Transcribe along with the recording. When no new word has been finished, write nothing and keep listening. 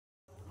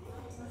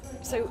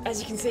So as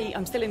you can see,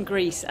 I'm still in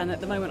Greece, and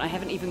at the moment I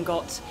haven't even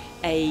got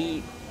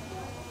a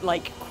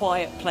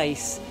quiet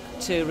place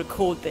to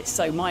record this,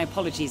 so my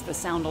apologies. The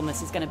sound on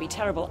this is going to be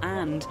terrible,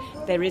 and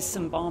there is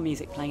some bar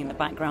music playing in the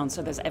background,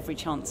 so there's every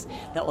chance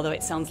that although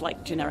it sounds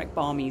like generic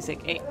bar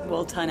music, it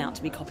will turn out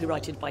to be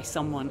copyrighted by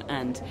someone,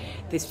 and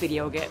this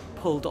video will get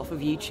pulled off of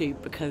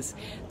YouTube because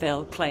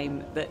they'll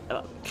claim that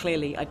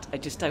clearly I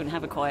just don't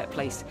have a quiet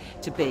place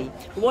to be.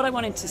 But what I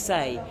wanted to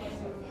say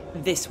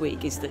this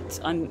week is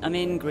that I'm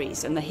in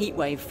Greece, and the heat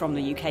wave from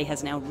the UK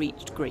has now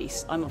reached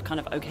Greece. I'm kind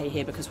of okay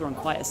here because we're on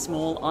quite a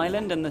small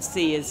island and the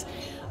sea is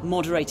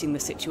moderating the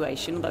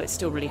situation, although it's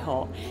still really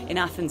hot. In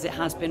Athens it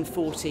has been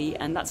 40,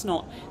 and that's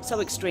not so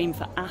extreme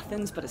for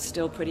Athens, but it's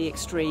still pretty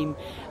extreme,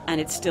 and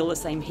it's still the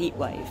same heat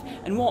wave.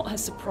 And what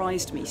has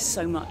surprised me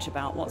so much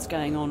about what's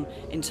going on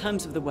in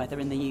terms of the weather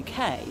in the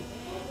UK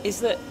is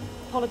that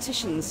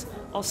politicians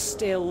are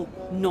still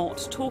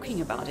not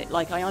talking about it.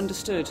 Like, I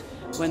understood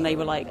when they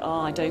were like,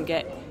 I don't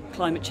get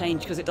climate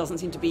change because it doesn't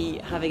seem to be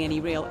having any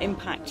real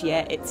impact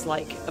yet. It's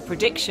like a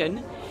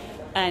prediction.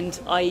 And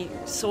I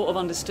sort of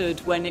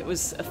understood when it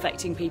was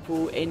affecting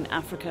people in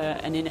Africa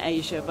and in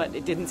Asia, but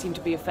it didn't seem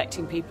to be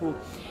affecting people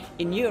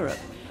in Europe.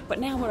 But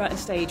now we're at a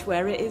stage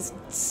where it is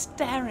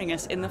staring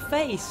us in the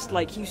face.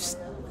 Like, you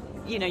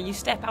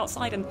step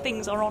outside and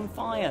things are on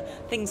fire,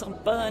 things are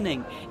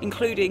burning,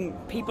 including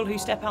people who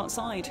step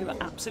outside who are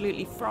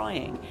absolutely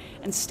frying.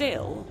 And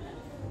still,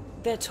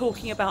 they're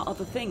talking about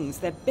other things.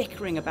 They're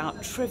bickering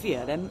about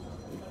trivia. They're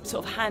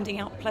sort of handing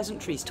out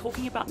pleasantries,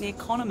 talking about the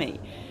economy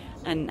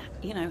and,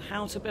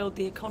 how to build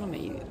the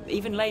economy.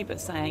 Even Labour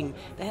saying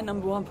their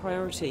number one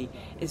priority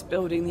is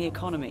building the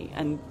economy.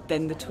 And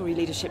then the Tory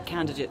leadership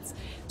candidates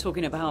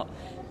talking about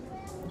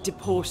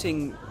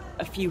deporting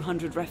a few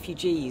hundred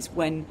refugees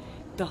when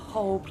the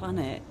whole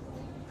planet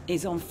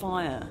is on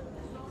fire.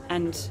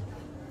 And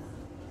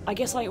I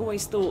guess I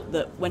always thought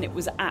that when it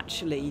was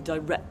actually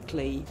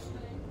directly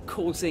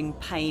causing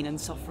pain and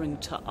suffering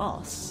to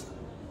us,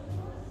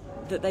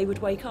 that they would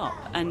wake up.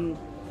 And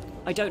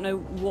I don't know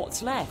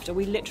what's left. Are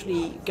we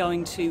literally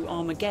going to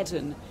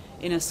Armageddon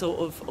in a sort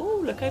of, oh,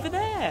 look over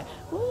there.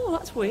 Oh,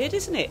 that's weird,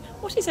 isn't it?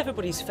 What is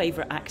everybody's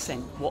favourite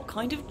accent? What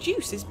kind of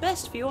juice is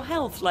best for your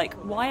health? Like,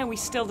 why are we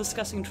still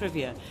discussing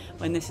trivia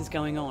when this is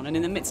going on? And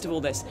in the midst of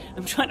all this,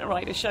 I'm trying to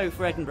write a show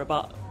for Edinburgh,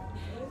 but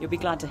you'll be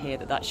glad to hear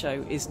that that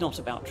show is not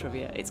about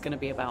trivia. It's going to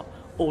be about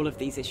all of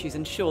these issues,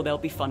 and sure, there'll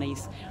be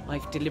funnies.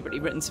 I've deliberately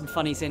written some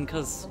funnies in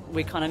because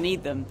we kind of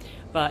need them,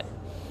 but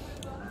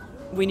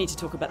we need to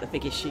talk about the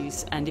big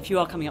issues. And if you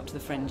are coming up to the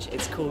Fringe,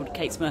 it's called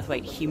Kate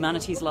Smurthwaite,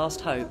 Humanity's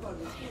Last Hope,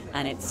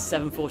 and it's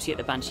 7:40 at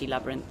the Banshee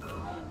Labyrinth.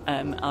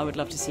 I would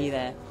love to see you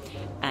there,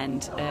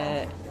 and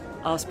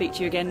I'll speak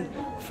to you again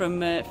from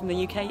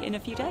the UK in a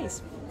few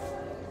days.